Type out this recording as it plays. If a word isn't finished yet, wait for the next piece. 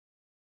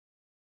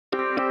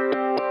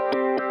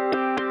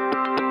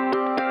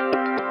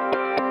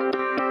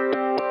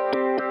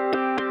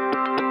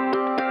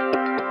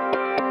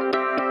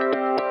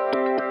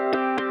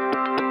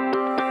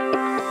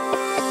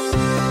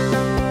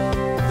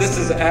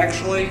is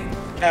actually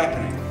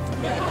happening.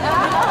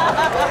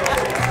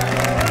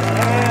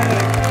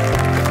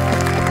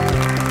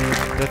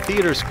 The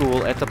Thatre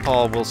School at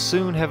DePaul will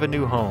soon have a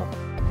new home.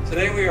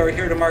 Today we are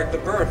here to mark the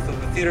birth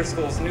of the Thatre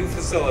School's new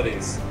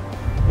facilities,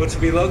 which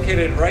will be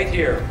located right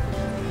here.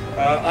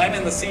 I'm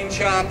in the scene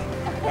shop,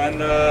 and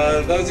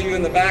those of you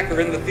in the back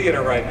are in the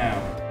theater right now.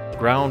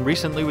 Ground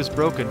recently was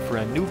broken for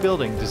a new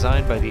building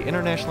designed by the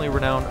internationally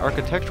renowned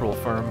architectural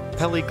firm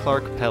Pelly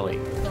Clark Pelly.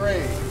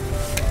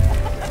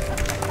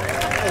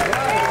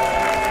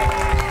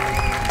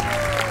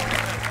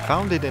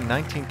 Founded in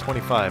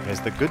 1925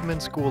 as the Goodman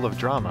School of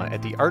Drama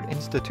at the Art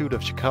Institute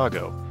of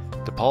Chicago,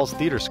 DePaul's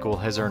Thatre School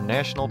has earned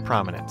national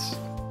prominence.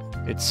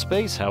 Its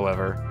space,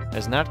 however,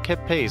 has not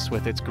kept pace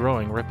with its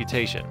growing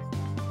reputation.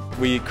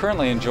 We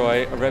currently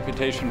enjoy a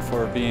reputation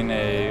for being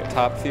a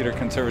top theater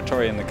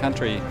conservatory in the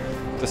country,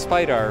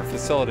 despite our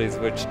facilities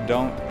which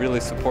don't really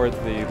support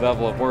the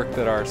level of work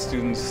that our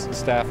students,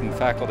 staff, and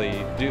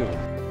faculty do.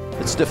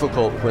 It's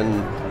difficult when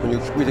you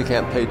really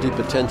can't pay deep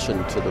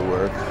attention to the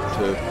work,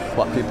 to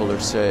what people are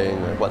saying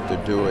or what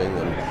they're doing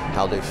and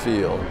how they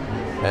feel.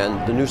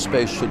 And the new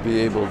space should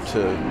be able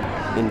to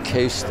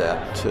encase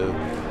that, to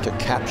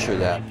capture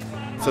that.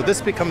 So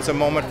this becomes a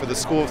moment for the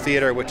School of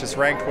Theater, which is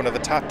ranked one of the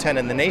top 10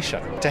 in the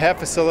nation, to have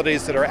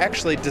facilities that are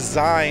actually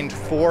designed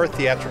for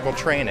theatrical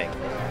training.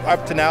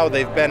 Up to now,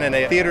 they've been in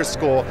a theater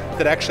school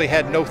that actually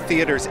had no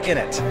theaters in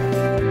it.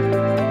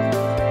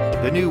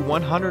 The new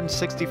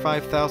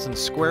 165,000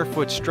 square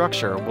foot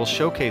structure will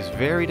showcase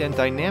varied and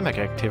dynamic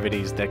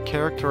activities that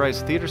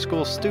characterize Thatre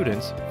School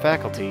students,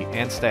 faculty,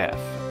 and staff.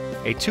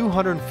 A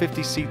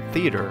 250-seat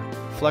theater,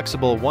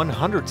 flexible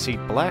 100-seat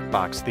black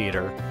box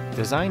theater,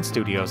 design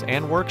studios,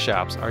 and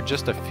workshops are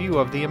just a few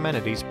of the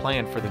amenities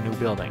planned for the new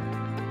building.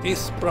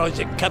 This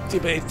project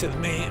captivated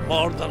me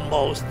more than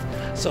most,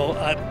 so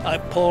I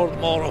poured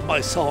more of my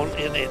soul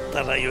in it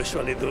than I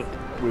usually do.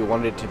 We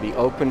wanted it to be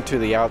open to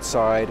the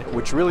outside,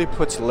 which really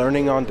puts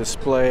learning on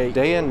display.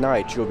 Day and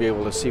night, you'll be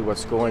able to see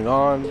what's going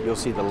on. You'll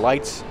see the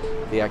lights,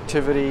 the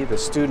activity, the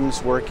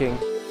students working.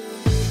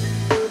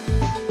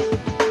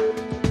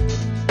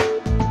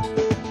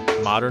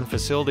 Modern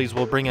facilities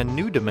will bring a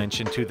new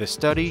dimension to the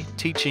study,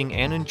 teaching,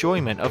 and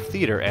enjoyment of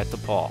theater at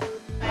DePaul.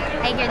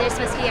 I hear there's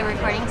supposed to be a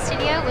recording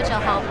studio, which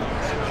will help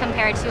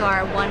compared to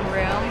our one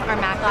room, our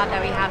Mac lab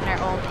that we have in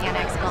our old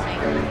annex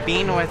building.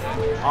 Being with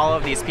all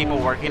of these people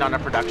working on a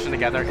production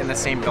together in the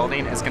same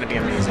building is going to be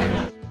amazing.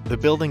 The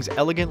building's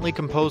elegantly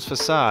composed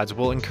facades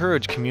will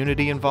encourage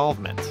community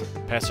involvement.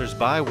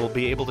 Passers-by will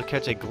be able to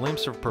catch a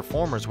glimpse of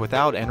performers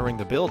without entering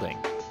the building.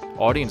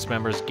 Audience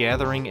members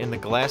gathering in the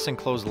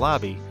glass-enclosed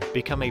lobby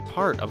become a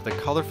part of the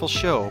colorful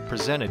show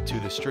presented to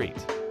the street.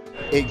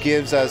 It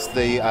gives us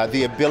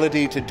the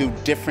ability to do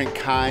different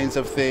kinds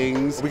of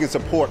things. We can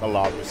support a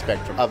larger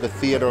spectrum of the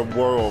theater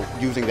world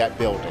using that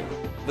building.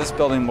 This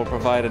building will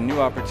provide a new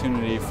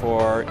opportunity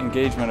for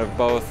engagement of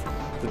both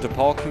the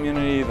DePaul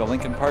community, the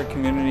Lincoln Park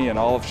community, and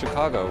all of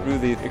Chicago through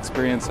the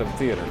experience of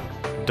theater.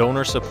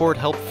 Donor support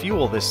helped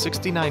fuel this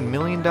 $69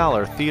 million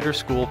Thatre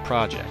School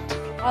project.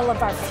 All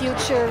of our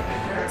future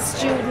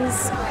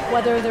students,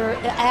 whether they're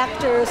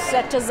actors,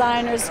 set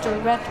designers,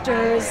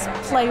 directors,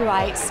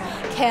 playwrights,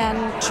 can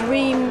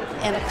dream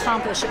and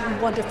accomplish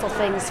wonderful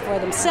things for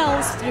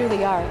themselves through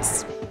the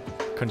arts.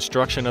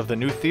 Construction of the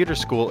new Thatre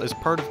School is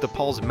part of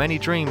DePaul's Many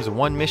Dreams,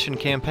 One Mission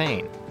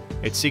campaign.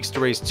 It seeks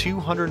to raise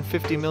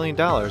 $250 million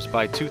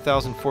by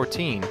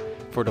 2014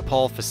 for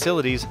DePaul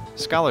facilities,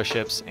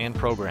 scholarships, and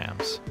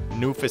programs.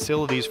 New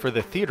facilities for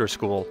the Thatre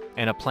School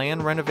and a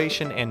planned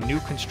renovation and new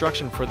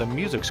construction for the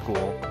music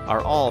school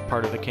are all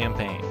part of the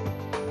campaign.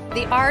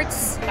 The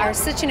arts are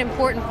such an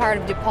important part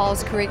of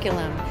DePaul's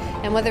curriculum,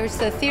 and whether it's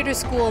the Thatre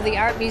School, the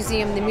Art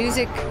Museum, the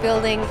music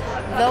building,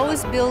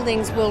 those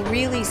buildings will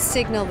really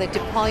signal that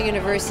DePaul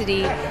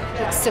University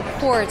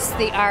supports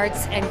the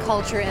arts and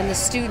culture and the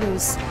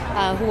students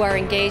who are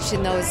engaged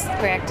in those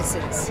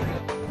practices.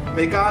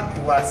 May God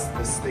bless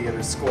this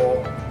Thatre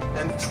School,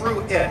 and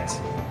through it,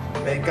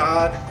 may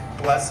God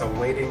bless a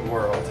waiting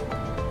world.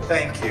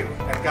 Thank you,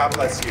 and God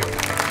bless you.